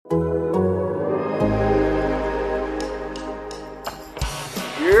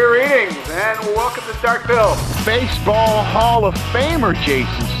and welcome to Starkville. Baseball Hall of Famer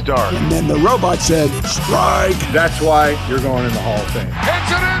Jayson Stark. And then the robot said, strike. That's why you're going in the Hall of Fame.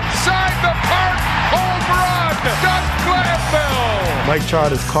 It's an inside the park home run. Doug Glanville. Mike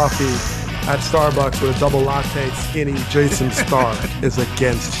tried his coffee at Starbucks with a double latte. Skinny Jayson Stark is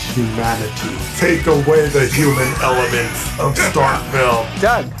against humanity. Take away the human element of Starkville.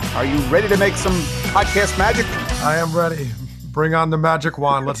 Doug, are you ready to make some podcast magic? I am ready. Bring on the magic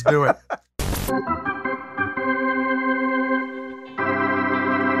wand. Let's do it.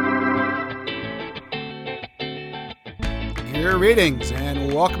 Greetings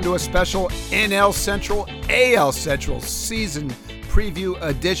and welcome to a special NL Central, AL Central season preview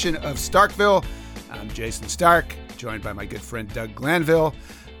edition of Starkville. I'm Jayson Stark, joined by my good friend Doug Glanville.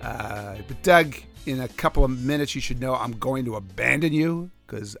 But Doug, in a couple of minutes, you should know I'm going to abandon you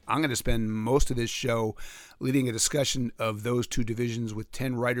because I'm going to spend most of this show leading a discussion of those two divisions with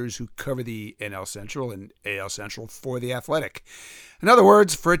 10 writers who cover the NL Central and AL Central for The Athletic. In other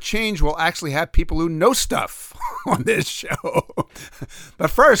words, for a change, we'll actually have people who know stuff on this show. But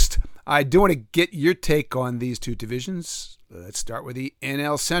first, I do want to get your take on these two divisions. Let's start with the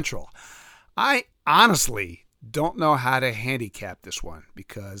NL Central. I honestly don't know how to handicap this one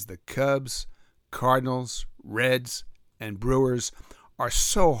because the Cubs, Cardinals, Reds, and Brewers are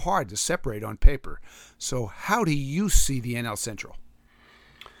so hard to separate on paper. So how do you see the NL Central?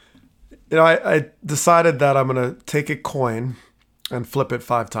 You know, I decided that I'm going to take a coin and flip it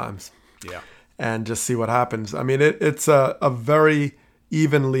 5 times. Yeah. And just see what happens. I mean, it's a very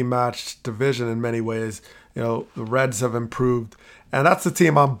evenly matched division in many ways. You know, the Reds have improved. And that's the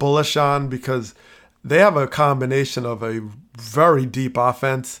team I'm bullish on because they have a combination of a very deep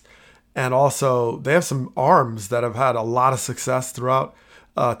offense and also they have some arms that have had a lot of success throughout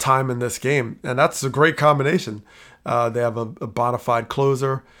time in this game. And that's a great combination. They have a bona fide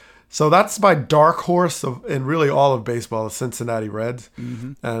closer. So that's my dark horse in really all of baseball, the Cincinnati Reds.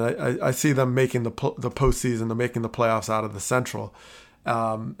 Mm-hmm. And I see them making the postseason, they're making the playoffs out of the Central.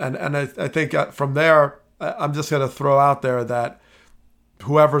 And I think from there, I'm just going to throw out there that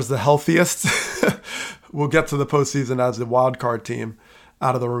whoever's the healthiest will get to the postseason as the wild card team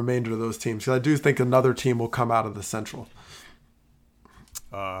out of the remainder of those teams. Because I do think another team will come out of the Central.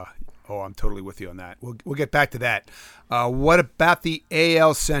 I'm totally with you on that. We'll get back to that. What about the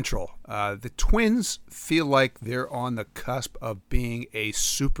AL Central? The Twins feel like they're on the cusp of being a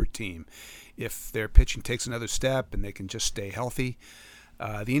super team. If their pitching takes another step and they can just stay healthy.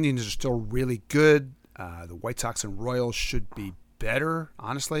 The Indians are still really good. The White Sox and Royals should be better,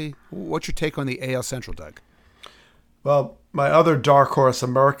 honestly. What's your take on the AL Central, Doug? Well, my other dark horse,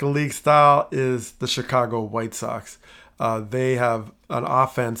 American League style, is the Chicago White Sox. They have an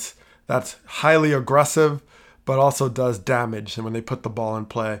offense that's highly aggressive, but also does damage when they put the ball in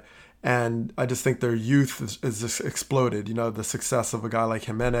play. And I just think their youth is just exploded. You know, the success of a guy like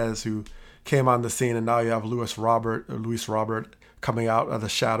Jimenez who came on the scene, and now you have Luis Robert coming out of the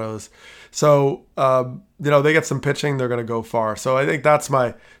shadows. So, they get some pitching, they're going to go far. So I think that's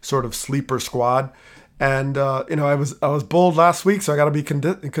my sort of sleeper squad. And, I was bold last week, so I got to be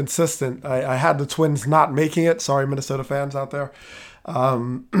consistent. I had the Twins not making it. Sorry, Minnesota fans out there.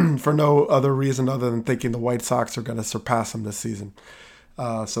 For no other reason other than thinking the White Sox are going to surpass them this season.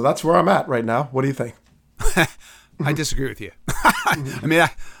 So that's where I'm at right now. What do you think? I disagree with you. I mean,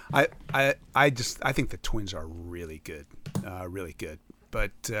 I think the Twins are really good.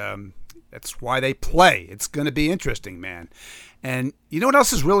 But that's why they play. It's going to be interesting, man. And you know what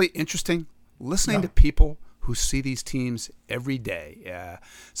else is really interesting? Listening to people who see these teams every day.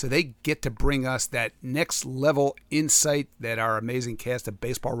 So they get to bring us that next level insight that our amazing cast of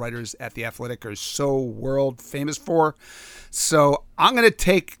baseball writers at The Athletic are so world famous for. So I'm going to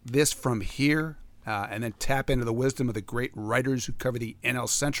take this from here and then tap into the wisdom of the great writers who cover the NL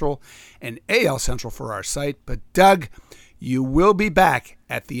Central and AL Central for our site. But Doug, you will be back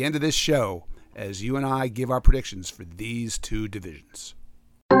at the end of this show as you and I give our predictions for these two divisions.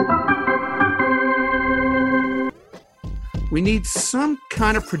 We need some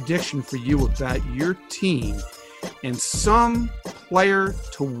kind of prediction for you about your team and some player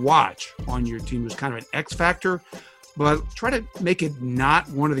to watch on your team who's kind of an X factor, but try to make it not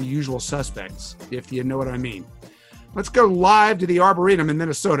one of the usual suspects, if you know what I mean. Let's go live to the Arboretum in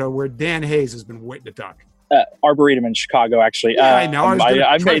Minnesota, where Dan Hayes has been waiting to talk. Arboretum in Chicago, actually. Yeah, I know.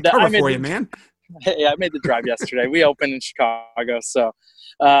 I made that for you, man. Yeah, I made the drive yesterday. We opened in Chicago, so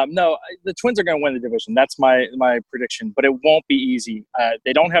no, the Twins are going to win the division. That's my prediction, but it won't be easy.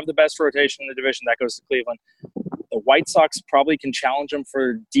 They don't have the best rotation in the division. That goes to Cleveland. The White Sox probably can challenge them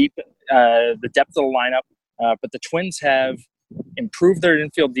for the depth of the lineup, but the Twins have improved their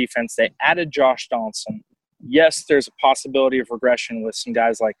infield defense. They added Josh Donaldson. Yes, there's a possibility of regression with some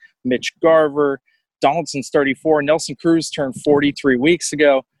guys like Mitch Garver. Donaldson's 34. Nelson Cruz turned 40 3 weeks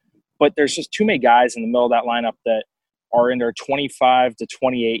ago. But there's just too many guys in the middle of that lineup that are in their 25 to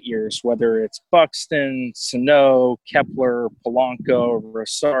 28 years, whether it's Buxton, Sano, Kepler, Polanco,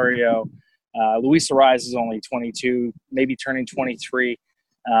 Rosario. Luis Arraez is only 22, maybe turning 23.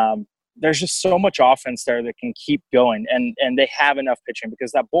 There's just so much offense there that can keep going, and they have enough pitching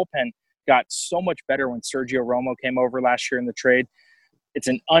because that bullpen got so much better when Sergio Romo came over last year in the trade. It's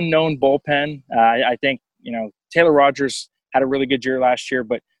an unknown bullpen. I think, Taylor Rogers had a really good year last year,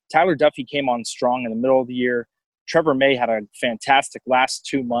 but Tyler Duffy came on strong in the middle of the year. Trevor May had a fantastic last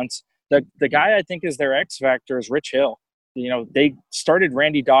 2 months. The guy I think is their X factor is Rich Hill. They started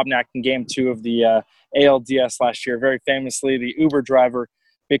Randy Dobnak in game 2 of the ALDS last year, very famously the Uber driver,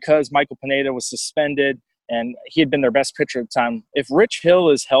 because Michael Pineda was suspended and he had been their best pitcher at the time. If Rich Hill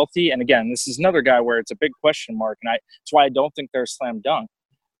is healthy, and again, this is another guy where it's a big question mark, and that's why I don't think they're a slam dunk.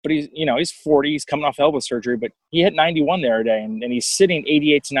 But he's 40, he's coming off elbow surgery, but he hit 91 the other day, and he's sitting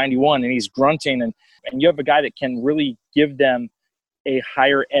 88 to 91, and he's grunting, and you have a guy that can really give them a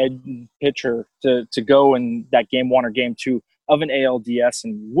higher ed pitcher to go in that game 1 or game 2 of an ALDS,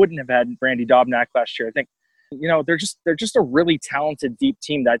 and wouldn't have had Randy Dobnak last year. I think, they're just a really talented, deep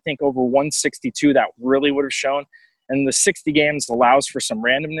team that I think over 162 that really would have shown. And the 60 games allows for some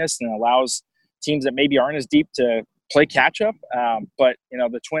randomness and allows teams that maybe aren't as deep to play catch up. But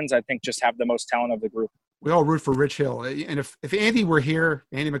the Twins, I think, just have the most talent of the group. We all root for Rich Hill. And if Andy were here,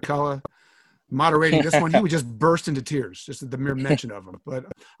 Andy McCullough, moderating this one, he would just burst into tears, just at the mere mention of him. But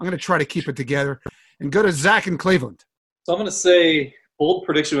I'm going to try to keep it together and go to Zach in Cleveland. So I'm going to say bold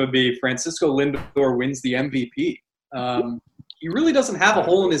prediction would be Francisco Lindor wins the MVP. He really doesn't have a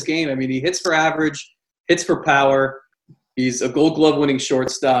hole in his game. I mean, he hits for average, hits for power. He's a Gold Glove winning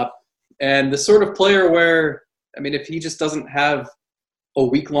shortstop. And the sort of player where, if he just doesn't have a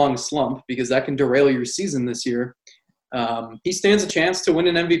week-long slump, because that can derail your season this year, he stands a chance to win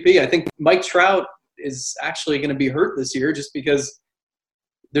an MVP. I think Mike Trout is actually going to be hurt this year just because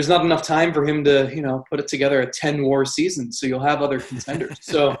there's not enough time for him to, put it together a 10-WAR season. So you'll have other contenders.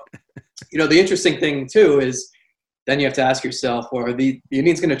 So, the interesting thing too is then you have to ask yourself, are the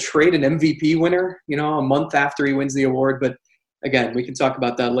Indians going to trade an MVP winner, a month after he wins the award? But again, we can talk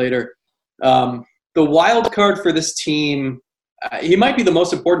about that later. The wild card for this team, he might be the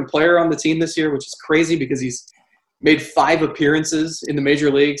most important player on the team this year, which is crazy because he's made 5 appearances in the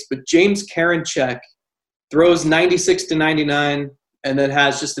major leagues. But James Karinchak throws 96 to 99 and then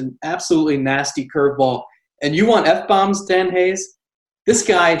has just an absolutely nasty curveball. And you want F-bombs, Dan Hayes? This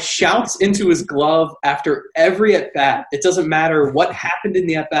guy shouts into his glove after every at-bat. It doesn't matter what happened in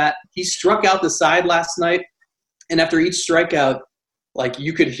the at-bat. He struck out the side last night, and after each strikeout,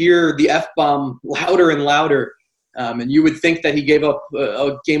 you could hear the F-bomb louder and louder. And you would think that he gave up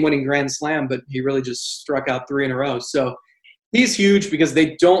a game-winning grand slam, but he really just struck out 3 in a row. So he's huge because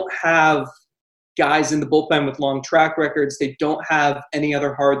they don't have guys in the bullpen with long track records. They don't have any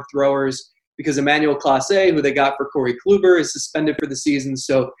other hard throwers because Emmanuel Clase, who they got for Corey Kluber, is suspended for the season.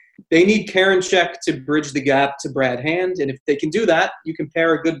 So they need Karinchak to bridge the gap to Brad Hand. And if they can do that, you can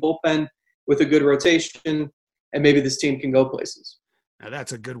pair a good bullpen with a good rotation, and maybe this team can go places. Now,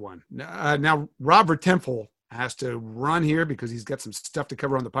 that's a good one. Now, Robert Temple has to run here because he's got some stuff to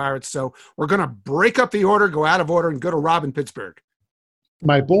cover on the Pirates. So we're going to break up the order, go out of order, and go to Rob in Pittsburgh.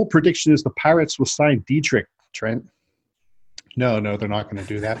 My bold prediction is the Pirates will sign Dietrich, Trent. No, they're not going to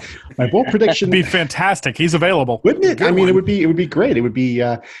do that. My bold prediction would be fantastic. He's available. Wouldn't it? It would be great. It would be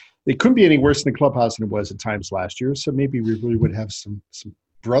it couldn't be any worse in the clubhouse than it was at times last year. So maybe we really would have some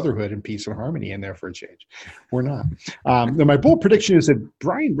brotherhood and peace and harmony in there for a change. We're not. My bold prediction is that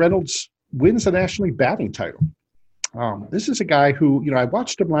Brian Reynolds wins the National League batting title. This is a guy who, I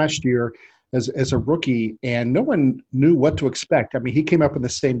watched him last year as a rookie, and no one knew what to expect. He came up on the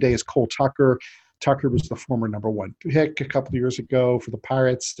same day as Cole Tucker. Tucker was the former number 1 pick a couple of years ago for the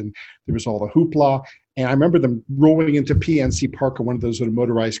Pirates, and there was all the hoopla. And I remember them rolling into PNC Park on one of those little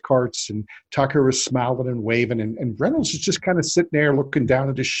motorized carts, and Tucker was smiling and waving, and Reynolds was just kind of sitting there looking down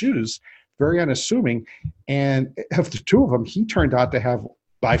at his shoes, very unassuming. And of the two of them, he turned out to have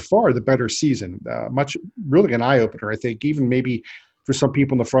by far the better season. Really an eye-opener, I think, even maybe for some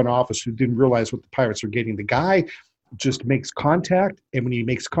people in the front office who didn't realize what the Pirates were getting. The guy just makes contact, and when he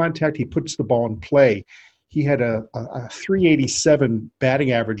makes contact, he puts the ball in play. He had a 387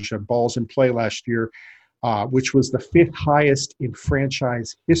 batting average on balls in play last year, which was the 5th highest in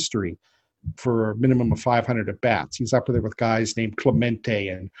franchise history for a minimum of 500 at-bats. He's up there with guys named Clemente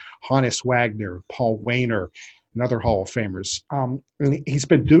and Hannes Wagner, Paul Wainer. another Hall of Famers. And he's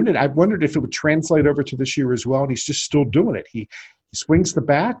been doing it. I wondered if it would translate over to this year as well, and he's just still doing it. He swings the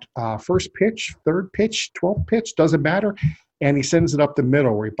bat, first pitch, third pitch, 12th pitch, doesn't matter, and he sends it up the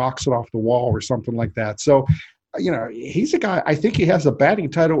middle where he boxes it off the wall or something like that. So, he's a guy, I think he has a batting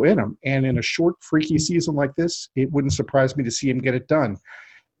title in him, and in a short, freaky season like this, it wouldn't surprise me to see him get it done.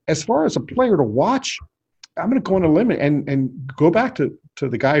 As far as a player to watch, I'm going to go on a limit and go back to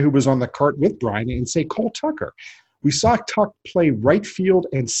the guy who was on the cart with Brian and say Cole Tucker. We saw Tuck play right field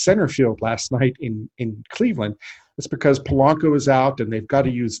and center field last night in Cleveland. It's because Polanco is out, and they've got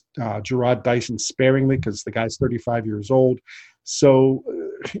to use Gerard Dyson sparingly because the guy's 35 years old. So,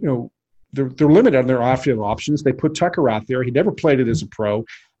 they're limited on their off-field options. They put Tucker out there. He never played it as a pro.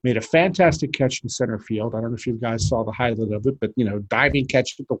 Made a fantastic catch in center field. I don't know if you guys saw the highlight of it, but, diving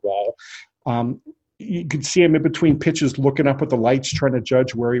catch at the wall. You could see him in between pitches looking up at the lights, trying to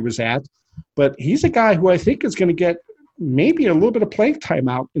judge where he was at. But he's a guy who I think is going to get maybe a little bit of playing time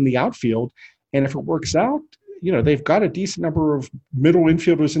out in the outfield. And if it works out, they've got a decent number of middle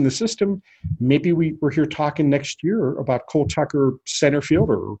infielders in the system. Maybe we're here talking next year about Cole Tucker center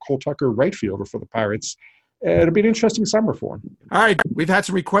fielder or Cole Tucker right fielder for the Pirates. It'll be an interesting summer for him. All right, we've had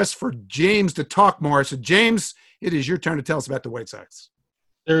some requests for James to talk more. So, James, it is your turn to tell us about the White Sox.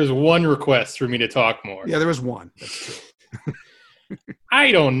 There was one request for me to talk more. Yeah, there was one. That's true.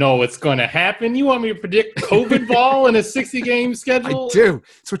 I don't know what's going to happen. You want me to predict COVID ball in a 60-game schedule? I do.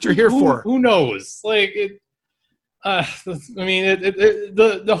 That's what you're here for. Who knows? The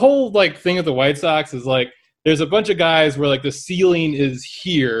whole thing of the White Sox is there's a bunch of guys where the ceiling is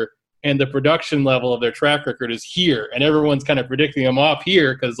here and the production level of their track record is here, and everyone's kind of predicting them off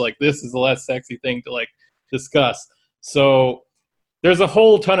here because this is the less sexy thing to discuss. So there's a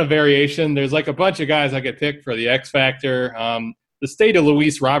whole ton of variation. There's a bunch of guys I could pick for the X Factor. The state of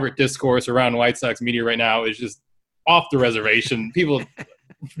Luis Robert discourse around White Sox media right now is just off the reservation. People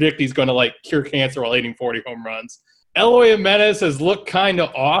predict he's going to cure cancer while hitting 40 home runs. Eloy Jimenez has looked kind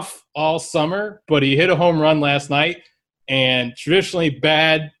of off all summer, but he hit a home run last night, and traditionally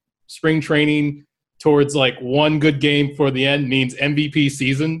bad spring training towards one good game for the end means MVP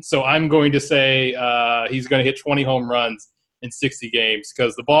season. So I'm going to say he's going to hit 20 home runs in 60 games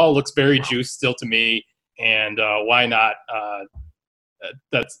because the ball looks very juiced still to me, and why not?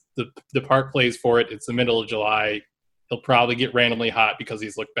 That's the park plays for it. It's the middle of July. He'll probably get randomly hot because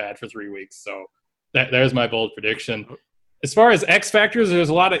he's looked bad for 3 weeks. So there's my bold prediction. As far as X factors, there's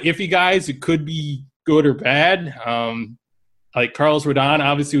a lot of iffy guys who could be good or bad. Carlos Rodon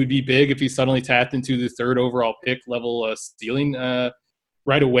obviously would be big if he suddenly tapped into the third overall pick level ceiling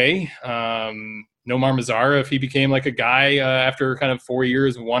right away. Nomar Mazara, if he became a guy after kind of 4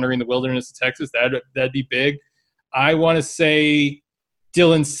 years wandering the wilderness of Texas, that'd be big. I want to say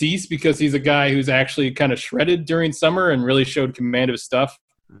Dylan Cease because he's a guy who's actually kind of shredded during summer and really showed command of his stuff.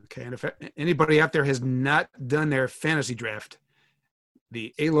 Okay, and if anybody out there has not done their fantasy draft,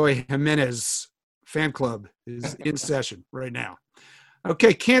 the Eloy Jimenez fan club is in session right now.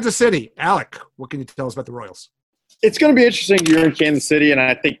 Okay, Kansas City. Alec, what can you tell us about the Royals? It's going to be interesting here in Kansas City, and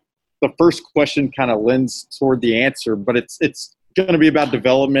I think the first question kind of lends toward the answer, but it's going to be about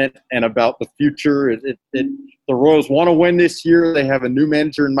development and about the future. The Royals want to win this year. They have a new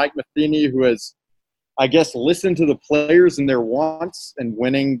manager in Mike Matheny who has, I guess, listened to the players and their wants, and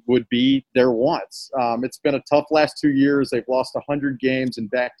winning would be their wants. It's been a tough last 2 years. They've lost 100 games in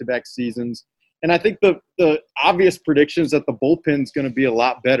back-to-back seasons. And I think the obvious prediction is that the bullpen's going to be a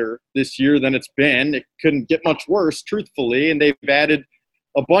lot better this year than it's been. It couldn't get much worse, truthfully, and they've added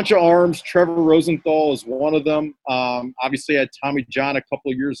a bunch of arms. Trevor Rosenthal is one of them. Obviously had Tommy John a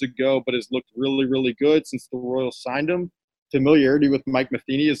couple of years ago, but has looked really, really good since the Royals signed him. Familiarity with Mike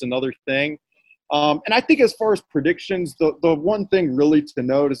Matheny is another thing. And I think as far as predictions, the one thing really to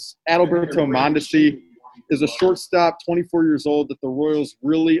note is Adalberto Mondesi is a shortstop, 24 years old, that the Royals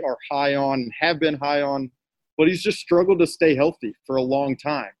really are high on, have been high on, but he's just struggled to stay healthy for a long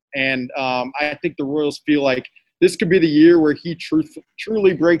time. And I think the Royals feel like this could be the year where he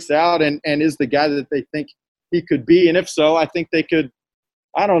truly breaks out and is the guy that they think he could be. And if so, I think they could,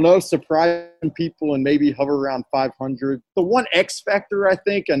 surprise people and maybe hover around 500. The one X factor, I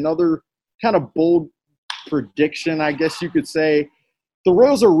think, another kind of bold prediction, I guess you could say, the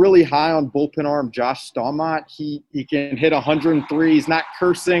Royals are really high on bullpen arm Josh Stallmont. He can hit 103. He's not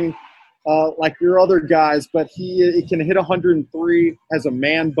cursing like your other guys, but he can hit 103 as a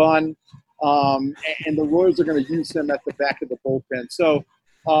man bun. And the Royals are going to use him at the back of the bullpen. So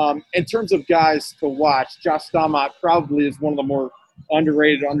in terms of guys to watch, Josh Stallmont probably is one of the more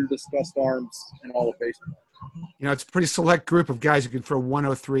underrated, underdiscussed arms in all of baseball. It's a pretty select group of guys who can throw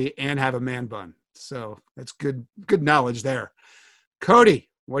 103 and have a man bun. So that's good knowledge there. Cody,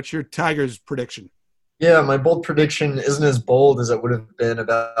 what's your Tigers prediction? Yeah, my bold prediction isn't as bold as it would have been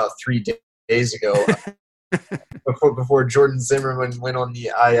about 3 days ago before Jordan Zimmerman went on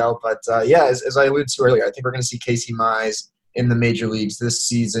the IL. But, as I alluded to earlier, I think we're going to see Casey Mize in the major leagues this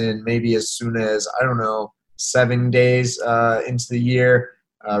season, maybe as soon as, 7 days into the year.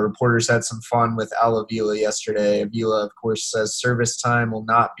 Reporters had some fun with Al Avila yesterday. Avila, of course, says service time will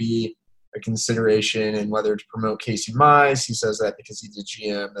not be a consideration in whether to promote Casey Mize. He says that because he's a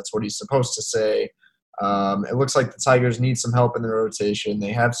GM. That's what he's supposed to say. It looks like the Tigers need some help in the rotation.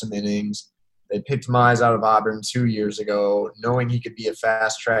 They have some innings. They picked Mize out of Auburn 2 years ago, knowing he could be a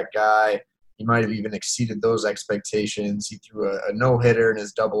fast-track guy. He might have even exceeded those expectations. He threw a no-hitter in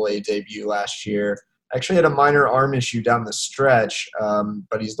his Double-A debut last year. Actually had a minor arm issue down the stretch,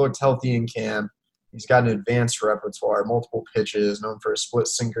 but he's looked healthy in camp. He's got an advanced repertoire, multiple pitches, known for a split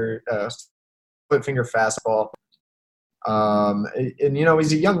finger fastball.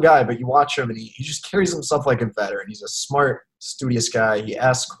 He's a young guy, but you watch him and he just carries himself like a veteran. He's a smart, studious guy. He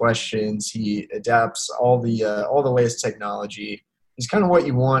asks questions. He adapts all the latest technology. He's kind of what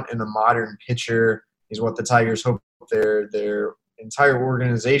you want in a modern pitcher. He's what the Tigers hope their entire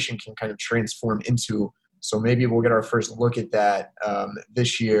organization can kind of transform into. So maybe we'll get our first look at that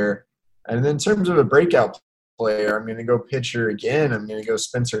this year. And then in terms of a breakout player, I'm going to go pitcher again. I'm going to go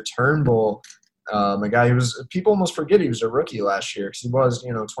Spencer Turnbull, a guy who was – people almost forget he was a rookie last year because he was,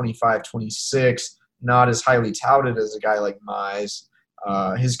 25, 26, not as highly touted as a guy like Mize.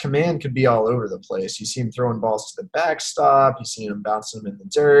 His command could be all over the place. You see him throwing balls to the backstop. You see him bouncing them in the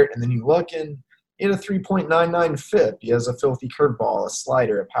dirt. And then you look and he had a 3.99 FIP. He has a filthy curveball, a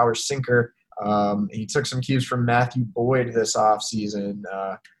slider, a power sinker. He took some cues from Matthew Boyd this offseason.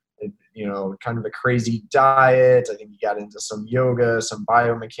 Kind of a crazy diet. I think he got into some yoga, some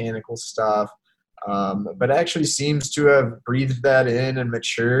biomechanical stuff, but actually seems to have breathed that in and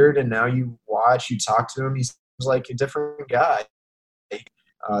matured. And now you talk to him, he seems like a different guy.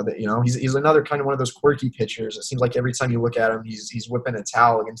 He's another kind of one of those quirky pitchers. It seems like every time you look at him, he's whipping a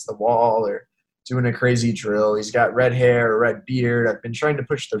towel against the wall or doing a crazy drill. He's got red hair, a red beard. I've been trying to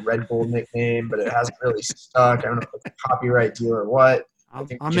push the Red Bull nickname, but it hasn't really stuck. I don't know if it's a copyright deal or what.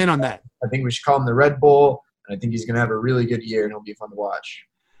 I'm in on that. I think we should call him the Red Bull, and I think he's going to have a really good year, and he'll be fun to watch.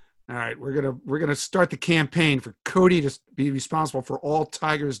 All right, we're gonna start the campaign for Cody to be responsible for all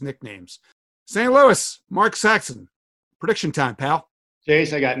Tigers nicknames. St. Louis, Mark Saxon, prediction time, pal.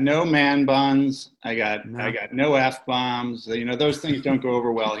 Jace, I got no man buns. I got no F-bombs. Those things don't go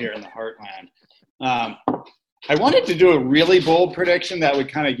over well here in the Heartland. I wanted to do a really bold prediction that would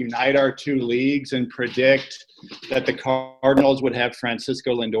kind of unite our two leagues and predict that the Cardinals would have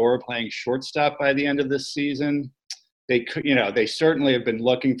Francisco Lindor playing shortstop by the end of this season. They certainly have been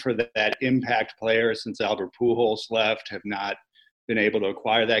looking for that impact player since Albert Pujols left, have not been able to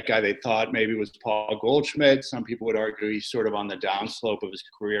acquire that guy. They thought maybe it was Paul Goldschmidt. Some people would argue he's sort of on the downslope of his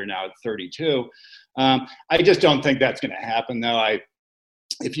career now at 32. I just don't think that's going to happen, though.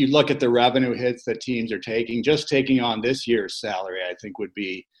 If you look at the revenue hits that teams are taking, just taking on this year's salary, I think would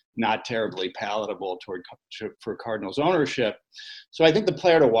be not terribly palatable for Cardinals ownership. So I think the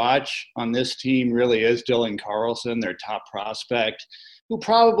player to watch on this team really is Dylan Carlson, their top prospect, who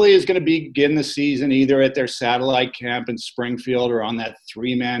probably is going to begin the season either at their satellite camp in Springfield or on that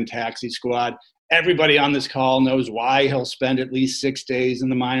 3-man taxi squad. Everybody on this call knows why he'll spend at least 6 days in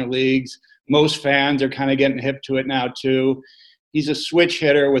the minor leagues. Most fans are kind of getting hip to it now too. He's a switch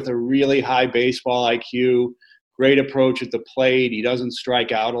hitter with a really high baseball IQ, great approach at the plate. He doesn't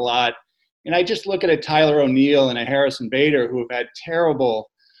strike out a lot. And I just look at a Tyler O'Neill and a Harrison Bader who have had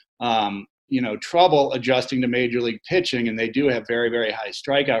terrible, trouble adjusting to major league pitching, and they do have very, very high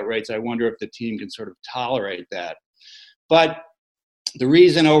strikeout rates. I wonder if the team can sort of tolerate that. But the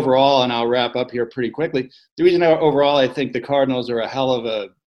reason overall, and I'll wrap up here pretty quickly, the reason overall I think the Cardinals are a hell of a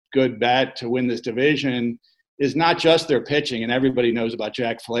good bet to win this division is not just their pitching, and everybody knows about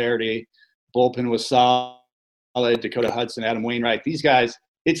Jack Flaherty. Bullpen was solid, Dakota Hudson, Adam Wainwright. These guys,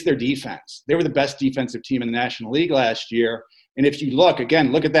 it's their defense. They were the best defensive team in the National League last year. And if you look at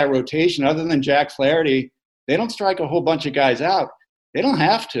that rotation, other than Jack Flaherty, they don't strike a whole bunch of guys out. They don't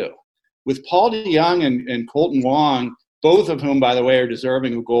have to. With Paul DeJong and Colton Wong, both of whom, by the way, are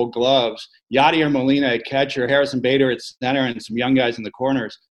deserving of Gold Gloves, Yadier Molina at catcher, Harrison Bader at center, and some young guys in the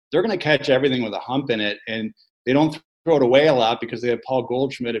corners, they're going to catch everything with a hump in it. And they don't throw it away a lot because they have Paul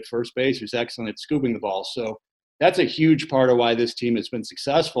Goldschmidt at first base, who's excellent at scooping the ball. So that's a huge part of why this team has been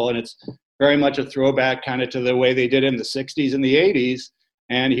successful. And it's very much a throwback kind of to the way they did in the 60s and the 80s.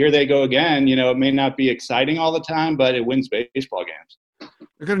 And here they go again. It may not be exciting all the time, but it wins baseball games.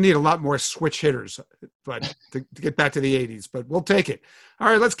 They're going to need a lot more switch hitters, but to get back to the 80s. But we'll take it. All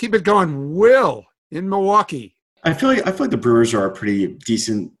right, let's keep it going. Will in Milwaukee. I feel like the Brewers are a pretty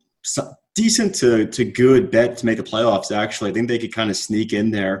decent to good bet to make the playoffs. Actually, I think they could kind of sneak in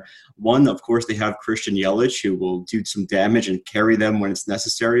there. One, of course, they have Christian Yelich, who will do some damage and carry them when it's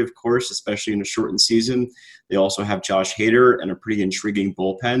necessary, of course, especially in a shortened season. They also have Josh Hader and a pretty intriguing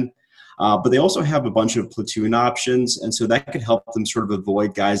bullpen. But they also have a bunch of platoon options, and so that could help them sort of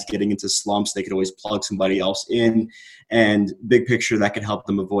avoid guys getting into slumps. They could always plug somebody else in, and big picture, that could help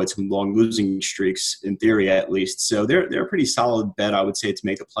them avoid some long losing streaks, in theory at least. So they're a pretty solid bet, I would say, to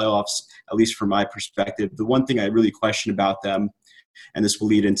make the playoffs, at least from my perspective. The one thing I really question about them, and this will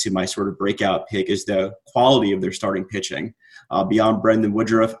lead into my sort of breakout pick, is the quality of their starting pitching. Beyond Brendan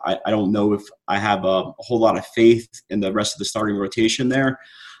Woodruff, I don't know if I have a whole lot of faith in the rest of the starting rotation there.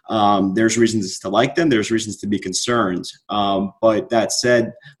 There's reasons to like them. There's reasons to be concerned. But that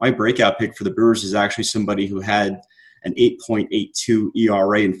said, my breakout pick for the Brewers is actually somebody who had an 8.82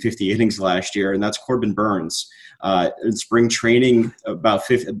 ERA in 50 innings last year, and that's Corbin Burns. In spring training,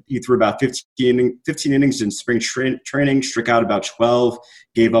 he threw about 15 innings in spring training, struck out about 12,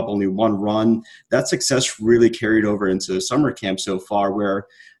 gave up only 1 run. That success really carried over into summer camp so far, where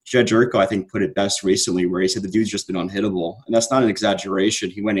Judge Urko, I think, put it best recently, where he said the dude's just been unhittable. And that's not an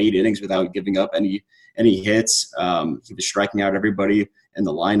exaggeration. He went 8 innings without giving up any hits. He was striking out everybody in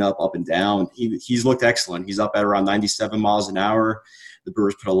the lineup up and down. He's looked excellent. He's up at around 97 miles an hour. The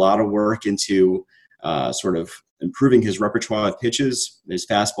Brewers put a lot of work into sort of improving his repertoire of pitches. His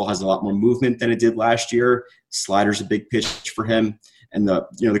fastball has a lot more movement than it did last year. Slider's a big pitch for him. And the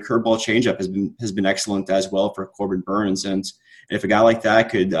curveball changeup has been excellent as well for Corbin Burns. And if a guy like that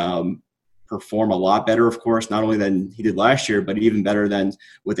could perform a lot better, of course, not only than he did last year, but even better than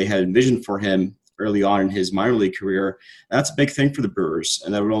what they had envisioned for him early on in his minor league career, that's a big thing for the Brewers,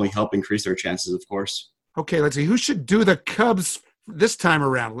 and that would only help increase their chances, of course. Okay, let's see. Who should do the Cubs this time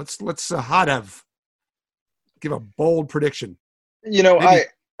around? Let's Hadav give a bold prediction.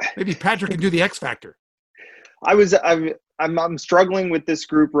 Maybe Patrick can do the X Factor. I'm struggling with this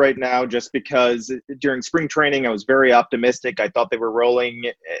group right now just because during spring training I was very optimistic. I thought they were rolling.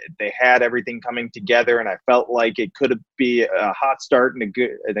 They had everything coming together, and I felt like it could be a hot start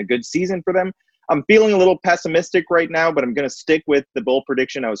and a good season for them. I'm feeling a little pessimistic right now, but I'm going to stick with the bold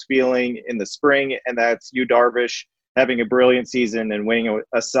prediction I was feeling in the spring, and that's Yu Darvish having a brilliant season and winning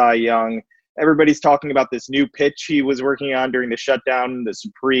a Cy Young. Everybody's talking about this new pitch he was working on during the shutdown, the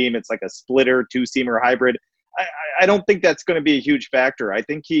Supreme. It's like a splitter, 2-seamer hybrid. I don't think that's going to be a huge factor. I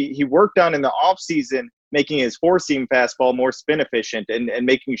think he worked on in the offseason making his 4-seam fastball more spin efficient and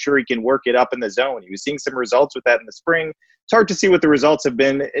making sure he can work it up in the zone. He was seeing some results with that in the spring. It's hard to see what the results have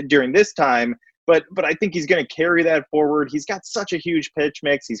been during this time, but I think he's going to carry that forward. He's got such a huge pitch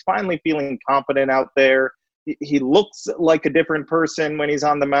mix. He's finally feeling confident out there. He looks like a different person when he's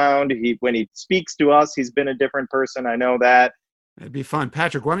on the mound. When he speaks to us, he's been a different person. I know that. It'd be fun.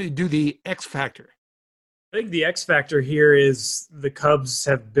 Patrick, why don't you do the X Factor? I think the X factor here is the Cubs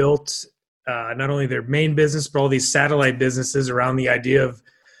have built not only their main business, but all these satellite businesses around the idea of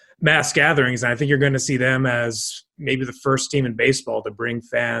mass gatherings. And I think you're going to see them as maybe the first team in baseball to bring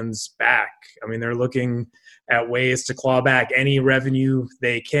fans back. I mean, they're looking at ways to claw back any revenue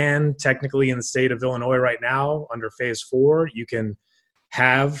they can. Technically, in the state of Illinois right now, under Phase 4, you can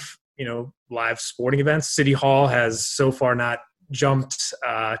have, live sporting events. City Hall has so far not jumped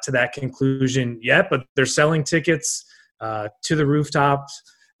to that conclusion yet, but they're selling tickets to the rooftops.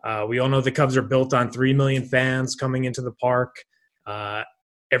 We all know the Cubs are built on 3 million fans coming into the park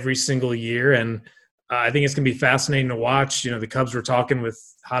every single year, and I think it's going to be fascinating to watch. The Cubs were talking with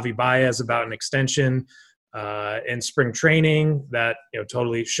Javi Baez about an extension in spring training that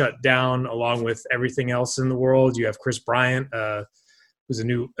totally shut down, along with everything else in the world. You have Chris Bryant, who's a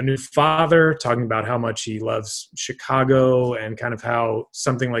new father, talking about how much he loves Chicago and kind of how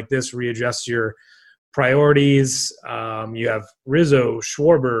something like this readjusts your priorities. You have Rizzo,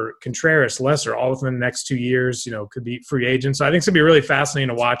 Schwarber, Contreras, Lesser, all within the next 2 years, could be free agents. So I think it's going to be really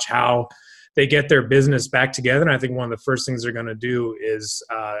fascinating to watch how they get their business back together. And I think one of the first things they're going to do is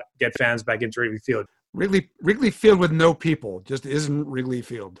get fans back into Wrigley Field. Wrigley Field with no people just isn't Wrigley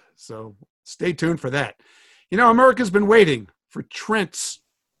Field. So stay tuned for that. America's been waiting for Trent's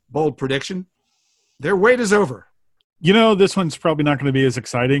bold prediction. Their wait is over. This one's probably not going to be as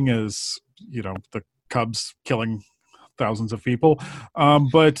exciting as, the Cubs killing thousands of people.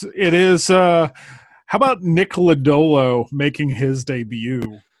 But it is, how about Nick Lodolo making his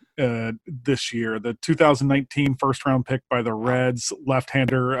debut this year? The 2019 first-round pick by the Reds,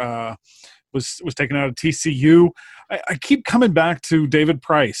 left-hander was taken out of TCU. I keep coming back to David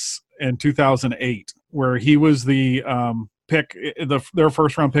Price in 2008, where he was the pick, their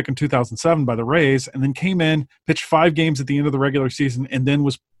first-round pick in 2007 by the Rays, and then came in, pitched 5 games at the end of the regular season, and then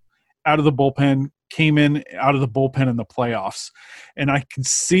was out of the bullpen, came in out of the bullpen in the playoffs. And I can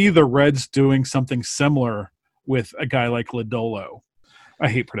see the Reds doing something similar with a guy like Lodolo. I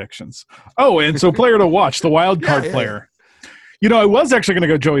hate predictions. Oh, and so player to watch, the wild card player. You know, I was actually going to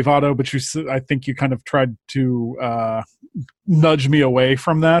go Joey Votto, but I think you kind of tried to nudge me away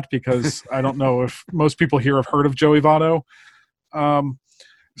from that because I don't know if most people here have heard of Joey Votto.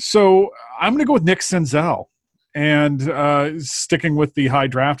 So I'm going to go with Nick Senzel, and sticking with the high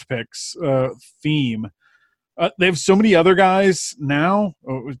draft picks theme. They have so many other guys now.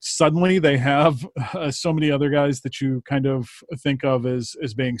 Suddenly they have so many other guys that you kind of think of as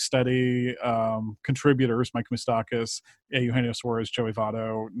being steady contributors. Mike Moustakas, Eugenio Suarez, Joey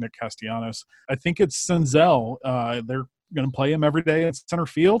Votto, Nick Castellanos. I think it's Senzel. They're going to play him every day at center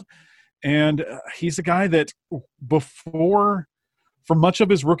field. And he's a guy that for much of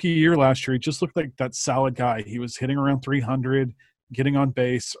his rookie year last year, he just looked like that solid guy. He was hitting around 300, getting on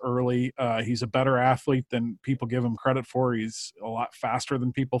base early. He's a better athlete than people give him credit for. He's a lot faster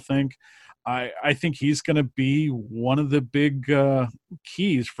than people think. I think he's going to be one of the big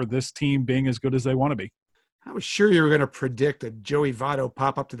keys for this team being as good as they want to be. I was sure you were going to predict a Joey Votto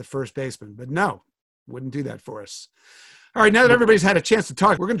pop up to the first baseman, but no, wouldn't do that for us. All right, now that everybody's had a chance to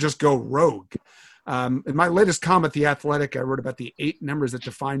talk, we're going to just go rogue. In my latest column at The Athletic, I wrote about the 8 numbers that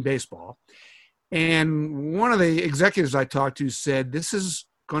define baseball. And one of the executives I talked to said, this is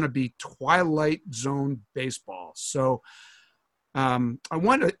going to be Twilight Zone baseball. So I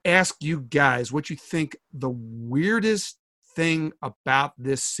want to ask you guys what you think the weirdest thing about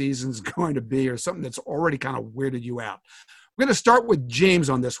this season's going to be, or something that's already kind of weirded you out. We're going to start with James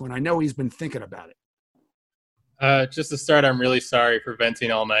on this one. I know he's been thinking about it. Just to start, I'm really sorry for venting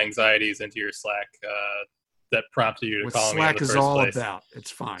all my anxieties into your Slack that prompted you to What call me in Slack the is first all place. about.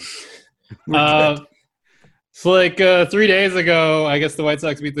 It's fine. So like 3 days ago, I guess the White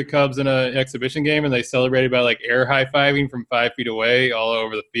Sox beat the Cubs in an exhibition game, and they celebrated by like air high-fiving from 5 feet away all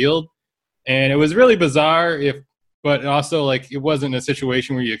over the field. And it was really bizarre, but also like it wasn't a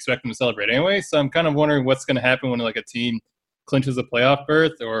situation where you expect them to celebrate anyway. So I'm kind of wondering what's going to happen when like a team clinches a playoff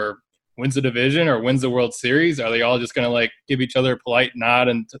berth or wins the division or wins the World Series. Are they all just going to like give each other a polite nod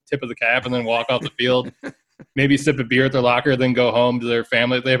and tip of the cap and then walk off the field? Maybe sip a beer at their locker, then go home to their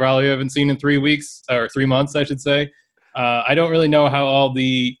family that they probably haven't seen in 3 weeks or 3 months, I should say. I don't really know how all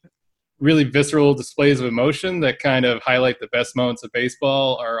the really visceral displays of emotion that kind of highlight the best moments of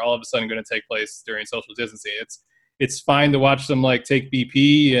baseball are all of a sudden going to take place during social distancing. It's fine to watch them like take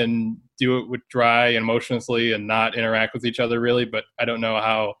BP and do it with dry and emotionlessly and not interact with each other really, but I don't know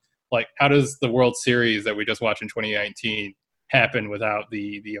how does the World Series that we just watched in 2019 happen without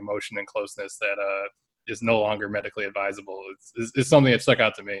the emotion and closeness that is no longer medically advisable? It's something that stuck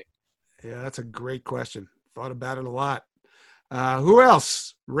out to me. Yeah, that's a great question. Thought about it a lot. Who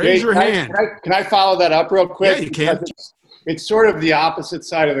else? Raise your hand. Can I follow that up real quick? Yeah, you can. It's sort of the opposite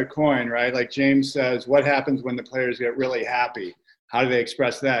side of the coin, right? Like James says, what happens when the players get really happy? How do they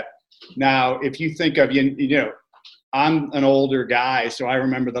express that? Now, if you think of, you know, I'm an older guy, so I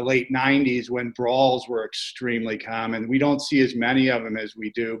remember the late 90s when brawls were extremely common. We don't see as many of them as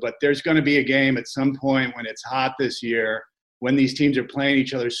we do, but there's going to be a game at some point when it's hot this year, when these teams are playing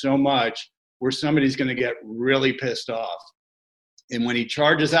each other so much, where somebody's going to get really pissed off. And when he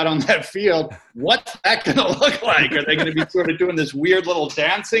charges out on that field, what's that going to look like? Are they going to be sort of doing this weird little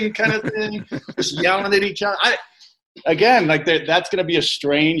dancing kind of thing, just yelling at each other? Again, like that's going to be a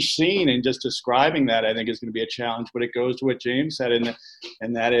strange scene, and just describing that, I think, is going to be a challenge. But it goes to what James said, and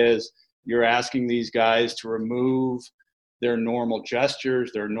that is you're asking these guys to remove their normal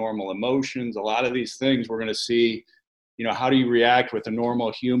gestures, their normal emotions. A lot of these things we're going to see, you know, how do you react with a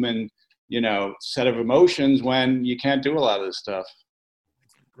normal human, you know, set of emotions when you can't do a lot of this stuff?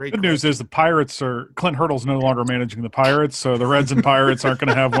 Good news is the Pirates Clint Hurdle's no longer managing the Pirates, so the Reds and Pirates aren't going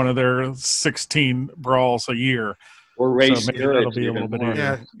to have one of their 16 brawls a year. Or raise so maybe that'll be a little bit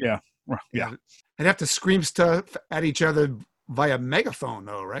easier. Yeah. They'd have to scream stuff at each other via megaphone,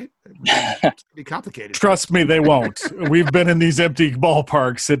 though, right? It'd be complicated. Trust me, they won't. We've been in these empty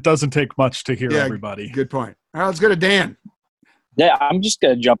ballparks. It doesn't take much to hear everybody. Good point. All right, let's go to Dan. Yeah, I'm just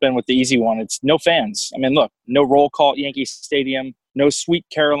going to jump in with the easy one. It's no fans. I mean, look, no roll call at Yankee Stadium, no Sweet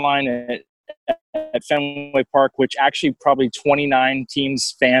Caroline at Fenway Park, which actually probably 29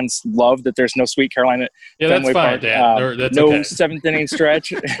 teams fans love that there's no Sweet Caroline at Fenway Park. Dan. That's no okay. seventh inning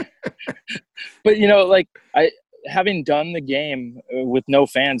stretch. But, you know, like having done the game with no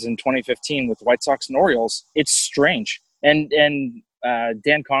fans in 2015 with the White Sox and Orioles, it's strange. And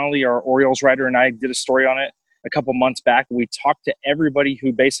Dan Connolly, our Orioles writer, and I did a story on it a couple months back. We talked to everybody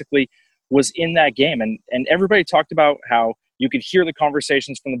who basically was in that game, and everybody talked about how you could hear the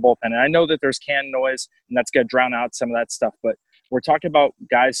conversations from the bullpen. And I know that there's can noise, and that's going to drown out some of that stuff, but we're talking about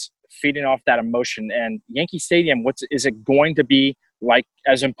guys feeding off that emotion. And Yankee Stadium, is it going to be like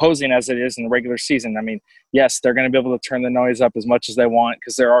as imposing as it is in the regular season? I mean, yes, they're going to be able to turn the noise up as much as they want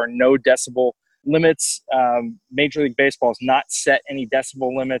because there are no decibel limits. Major League Baseball has not set any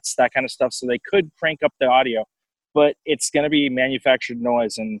decibel limits, that kind of stuff, so they could crank up the audio, but it's going to be manufactured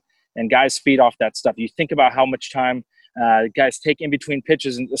noise, and guys feed off that stuff. You think about how much time guys take in between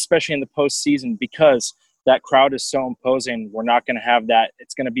pitches, and especially in the postseason, because that crowd is so imposing. We're not going to have that.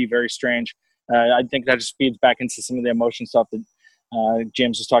 It's going to be very strange. I think that just feeds back into some of the emotion stuff that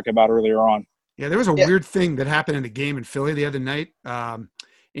James was talking about earlier on. Yeah, there was a weird thing that happened in the game in Philly the other night.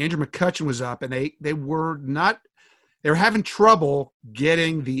 Andrew McCutchen was up, and they were having trouble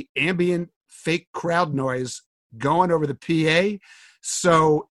getting the ambient fake crowd noise going over the PA.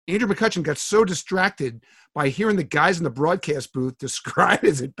 So Andrew McCutchen got so distracted by hearing the guys in the broadcast booth describe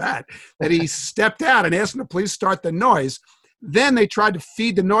his at bat that he stepped out and asked them to please start the noise. Then they tried to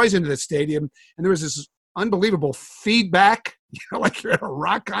feed the noise into the stadium, and there was this unbelievable feedback, like you're at a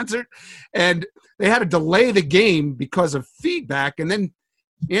rock concert, and they had to delay the game because of feedback. And then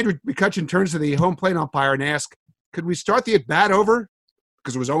Andrew McCutchen turns to the home plate umpire and asks, could we start the at bat over?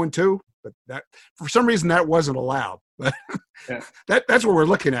 Because it was 0-2, but that for some reason that wasn't allowed. But that's what we're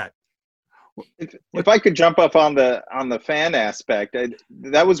looking at. If I could jump up on the fan aspect,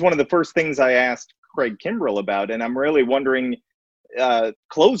 that was one of the first things I asked Craig Kimbrell about, and I'm really wondering,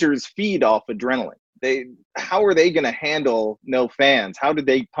 closers feed off adrenaline. How are they going to handle no fans? How do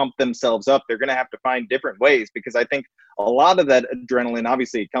they pump themselves up? They're going to have to find different ways, because I think a lot of that adrenaline,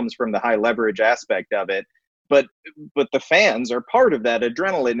 obviously, it comes from the high leverage aspect of it, but the fans are part of that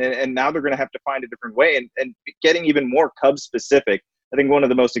adrenaline, and now they're going to have to find a different way. And getting even more Cubs specific, I think one of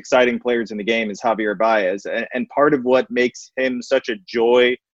the most exciting players in the game is Javier Baez, and part of what makes him such a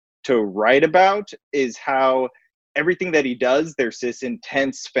joy to write about is how everything that he does, there's this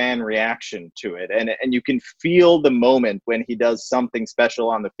intense fan reaction to it. And you can feel the moment when he does something special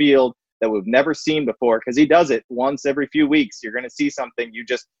on the field that we've never seen before, because he does it once every few weeks. You're going to see something you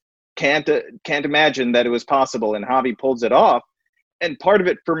just can't imagine that it was possible, and Javi pulls it off. And part of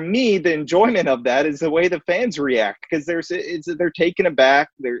it, for me, the enjoyment of that is the way the fans react, because they're taken aback.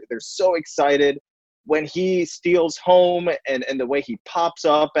 They're so excited when he steals home, and the way he pops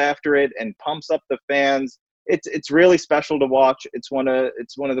up after it and pumps up the fans. It's really special to watch. It's one of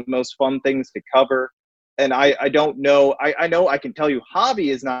the most fun things to cover. And I don't know. I know I can tell you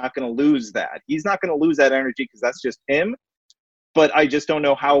Javi is not going to lose that. He's not going to lose that energy, because that's just him. But I just don't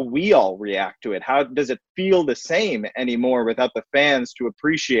know how we all react to it. How does it feel the same anymore without the fans to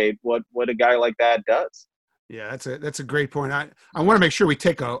appreciate what a guy like that does? Yeah, that's a great point. I want to make sure we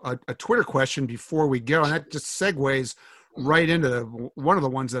take a Twitter question before we go, and that just segues right into one of the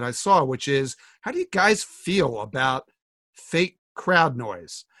ones that I saw, which is, how do you guys feel about fake crowd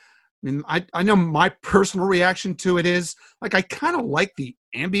noise? I mean, I know my personal reaction to it is, like, I kind of like the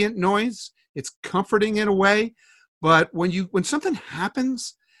ambient noise. It's comforting in a way. But when something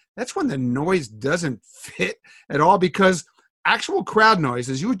happens, that's when the noise doesn't fit at all, because actual crowd noise,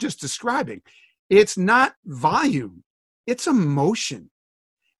 as you were just describing, it's not volume, it's emotion,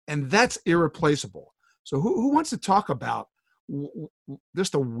 and that's irreplaceable. So who wants to talk about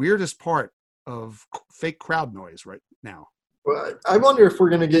just the weirdest part of fake crowd noise right now? Well, I wonder if we're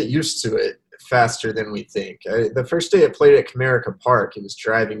going to get used to it faster than we think. The first day I played at Comerica Park, it was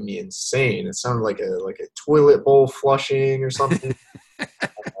driving me insane. It sounded like a toilet bowl flushing or something.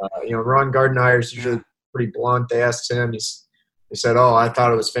 Ron Gardenhire's usually pretty blunt. They asked him. He said, "Oh, I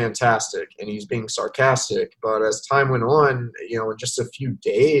thought it was fantastic," and he's being sarcastic. But as time went on, in just a few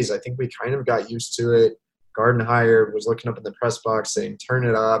days, I think we kind of got used to it. Gardenhire was looking up in the press box saying, "Turn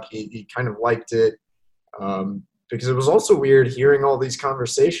it up." He kind of liked it. Because it was also weird hearing all these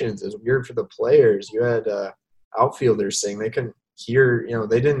conversations. It was weird for the players. You had outfielders saying they couldn't hear,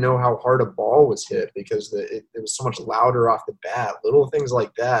 they didn't know how hard a ball was hit because it was so much louder off the bat. Little things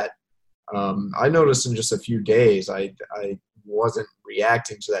like that. I noticed in just a few days, I wasn't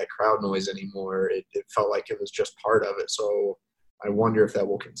reacting to that crowd noise anymore. It felt like it was just part of it. So I wonder if that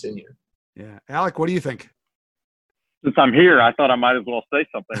will continue. Yeah. Alec, what do you think? Since I'm here, I thought I might as well say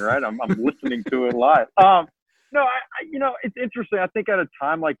something, right? I'm listening to it live. No, it's interesting. I think at a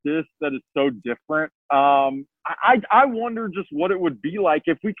time like this that is so different, I wonder just what it would be like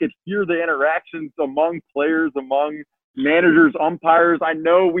if we could hear the interactions among players, among managers, umpires. I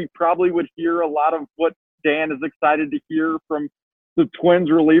know we probably would hear a lot of what Dan is excited to hear from the Twins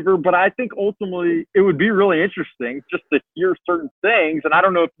reliever, but I think ultimately it would be really interesting just to hear certain things. And I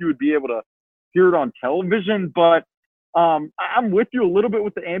don't know if you would be able to hear it on television, but I'm with you a little bit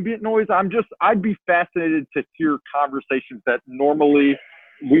with the ambient noise. I'd be fascinated to hear conversations that normally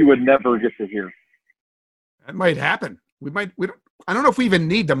we would never get to hear. That might happen. I don't know if we even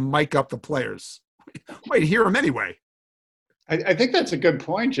need to mic up the players. We might hear them anyway. I think that's a good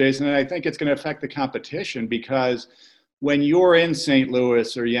point, Jason, and I think it's going to affect the competition because when you're in St.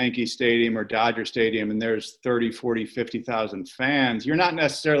 Louis or Yankee Stadium or Dodger Stadium and there's 30, 40, 50,000 fans, you're not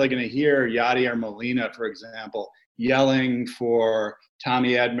necessarily going to hear Yadier Molina, for example, yelling for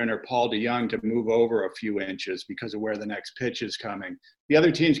Tommy Edman or Paul DeJong to move over a few inches because of where the next pitch is coming. The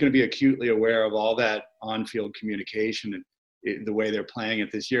other team's going to be acutely aware of all that on-field communication and the way they're playing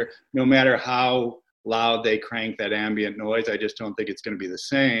it this year. No matter how loud they crank that ambient noise, I just don't think it's going to be the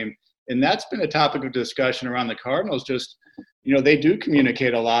same. And that's been a topic of discussion around the Cardinals. Just, they do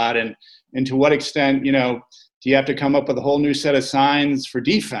communicate a lot. And to what extent, do you have to come up with a whole new set of signs for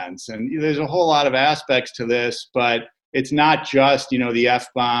defense? And there's a whole lot of aspects to this, but it's not just, the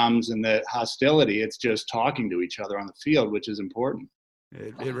F-bombs and the hostility. It's just talking to each other on the field, which is important.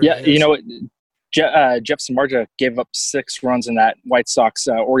 It really is. Jeff Samardzija gave up 6 runs in that White Sox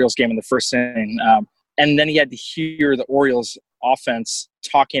Orioles game in the first inning. And then he had to hear the Orioles offense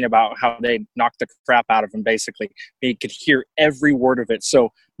talking about how they knocked the crap out of him, basically. He could hear every word of it.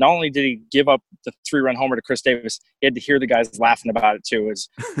 So not only did he give up the 3-run homer to Chris Davis, he had to hear the guys laughing about it too. It was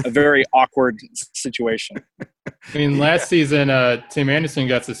a very awkward situation. I mean, last season, Tim Anderson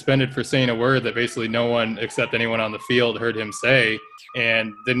got suspended for saying a word that basically no one except anyone on the field heard him say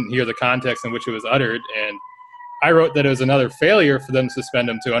and didn't hear the context in which it was uttered. And I wrote that it was another failure for them to suspend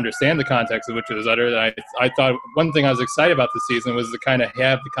him to understand the context in which it was uttered. I thought one thing I was excited about this season was to kind of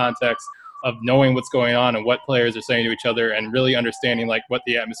have the context of knowing what's going on and what players are saying to each other and really understanding like what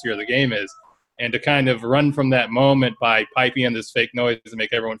the atmosphere of the game is. And to kind of run from that moment by piping in this fake noise to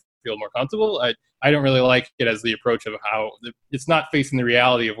make everyone feel more comfortable, I don't really like it as the approach of how it's not facing the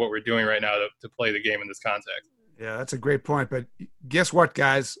reality of what we're doing right now to play the game in this context. Yeah, that's a great point. But guess what,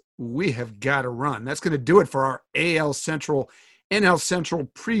 guys? We have got to run. That's going to do it for our AL Central, NL Central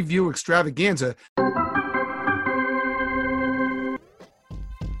preview extravaganza.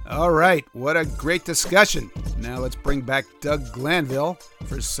 All right, what a great discussion. Now let's bring back Doug Glanville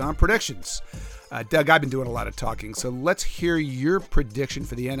for some predictions. Doug, I've been doing a lot of talking, so let's hear your prediction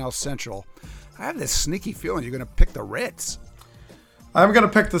for the NL Central. I have this sneaky feeling you're going to pick the Reds. I'm going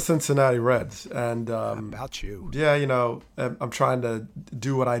to pick the Cincinnati Reds. And how about you? Yeah, I'm trying to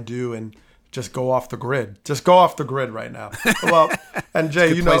do what I do and just go off the grid. Just go off the grid right now. Well, and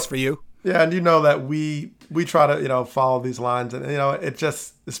Jay, good place for you. Yeah, and that we try to, follow these lines. And, it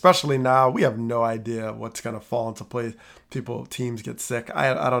just, especially now, we have no idea what's going to fall into place. Teams get sick.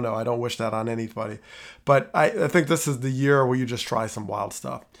 I don't know. I don't wish that on anybody. But I think this is the year where you just try some wild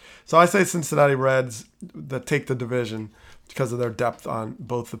stuff. So I say Cincinnati Reds that take the division because of their depth on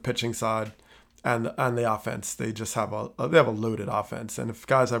both the pitching side and the offense. They just have a loaded offense. And if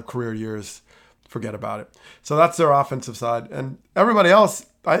guys have career years, forget about it. So that's their offensive side. And everybody else,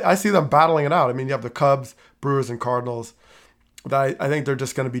 I see them battling it out. I mean, you have the Cubs, Brewers, and Cardinals. I think they're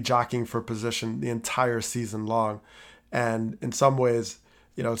just going to be jockeying for position the entire season long. And in some ways,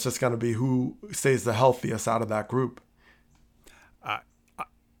 it's just going to be who stays the healthiest out of that group.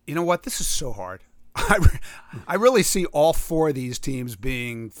 You know what? This is so hard. I really see all 4 of these teams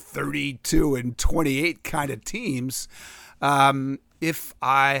being 32 and 28 kind of teams. If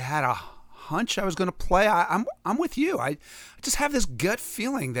I had a hunch I was going to play, I'm with you. I just have this gut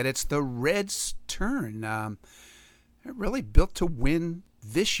feeling that it's the Reds' turn. They're really built to win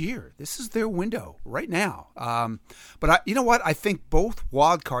this year. This is their window right now. But you know what? I think both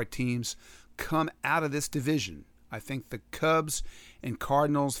wildcard teams come out of this division. I think the Cubs and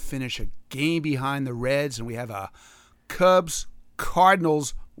Cardinals finish a game behind the Reds, and we have a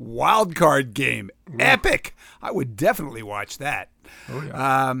Cubs-Cardinals wildcard game. Epic! I would definitely watch that. Oh,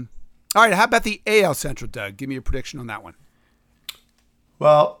 yeah. All right, how about the AL Central, Doug? Give me your prediction on that one.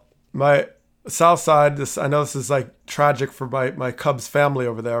 Well, my South side, I know this is like tragic for my Cubs family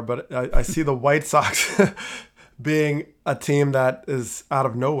over there, but I see the White Sox being a team that is out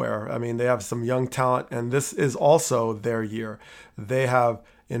of nowhere. I mean, they have some young talent, and this is also their year. They have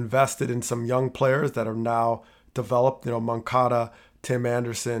invested in some young players that are now developed. Moncada, Tim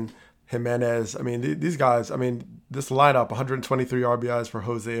Anderson, Jimenez. I mean, these guys, I mean, this lineup, 123 RBIs for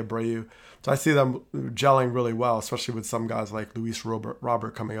Jose Abreu. So I see them gelling really well, especially with some guys like Luis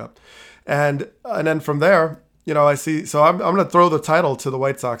Robert coming up. And then from there, you know, I see, so I'm going to throw the title to the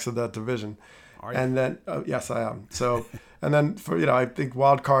White Sox of that division. And then, yes, I am. So, and then for, you know, I think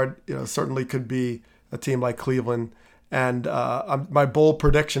wild card, you know, certainly could be a team like Cleveland. And my bold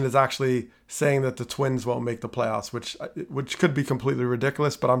prediction is actually saying that the Twins won't make the playoffs, which could be completely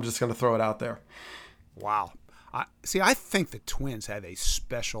ridiculous, but I'm just going to throw it out there. Wow. I think the Twins have a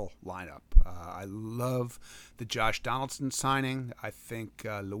special lineup. I love the Josh Donaldson signing. I think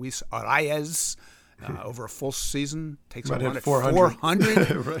Luis Arias, over a full season, takes a run at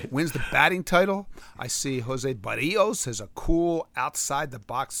 400, right. Wins the batting title. I see Jose Barrios as a cool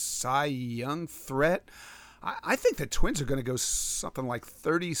outside-the-box Cy Young threat. I think the Twins are going to go something like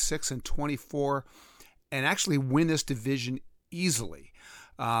 36-24 and actually win this division easily.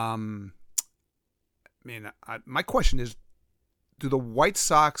 My question is, do the White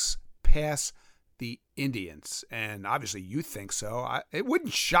Sox pass the Indians? And obviously you think so. It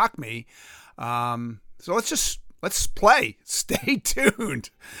wouldn't shock me. So let's play. Stay tuned.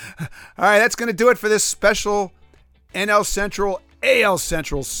 All right, that's going to do it for this special NL Central, AL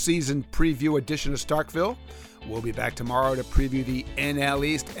Central season preview edition of Starkville. We'll be back tomorrow to preview the NL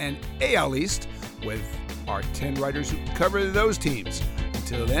East and AL East with our 10 writers who cover those teams.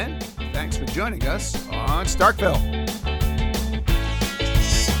 Until then, thanks for joining us on Starkville.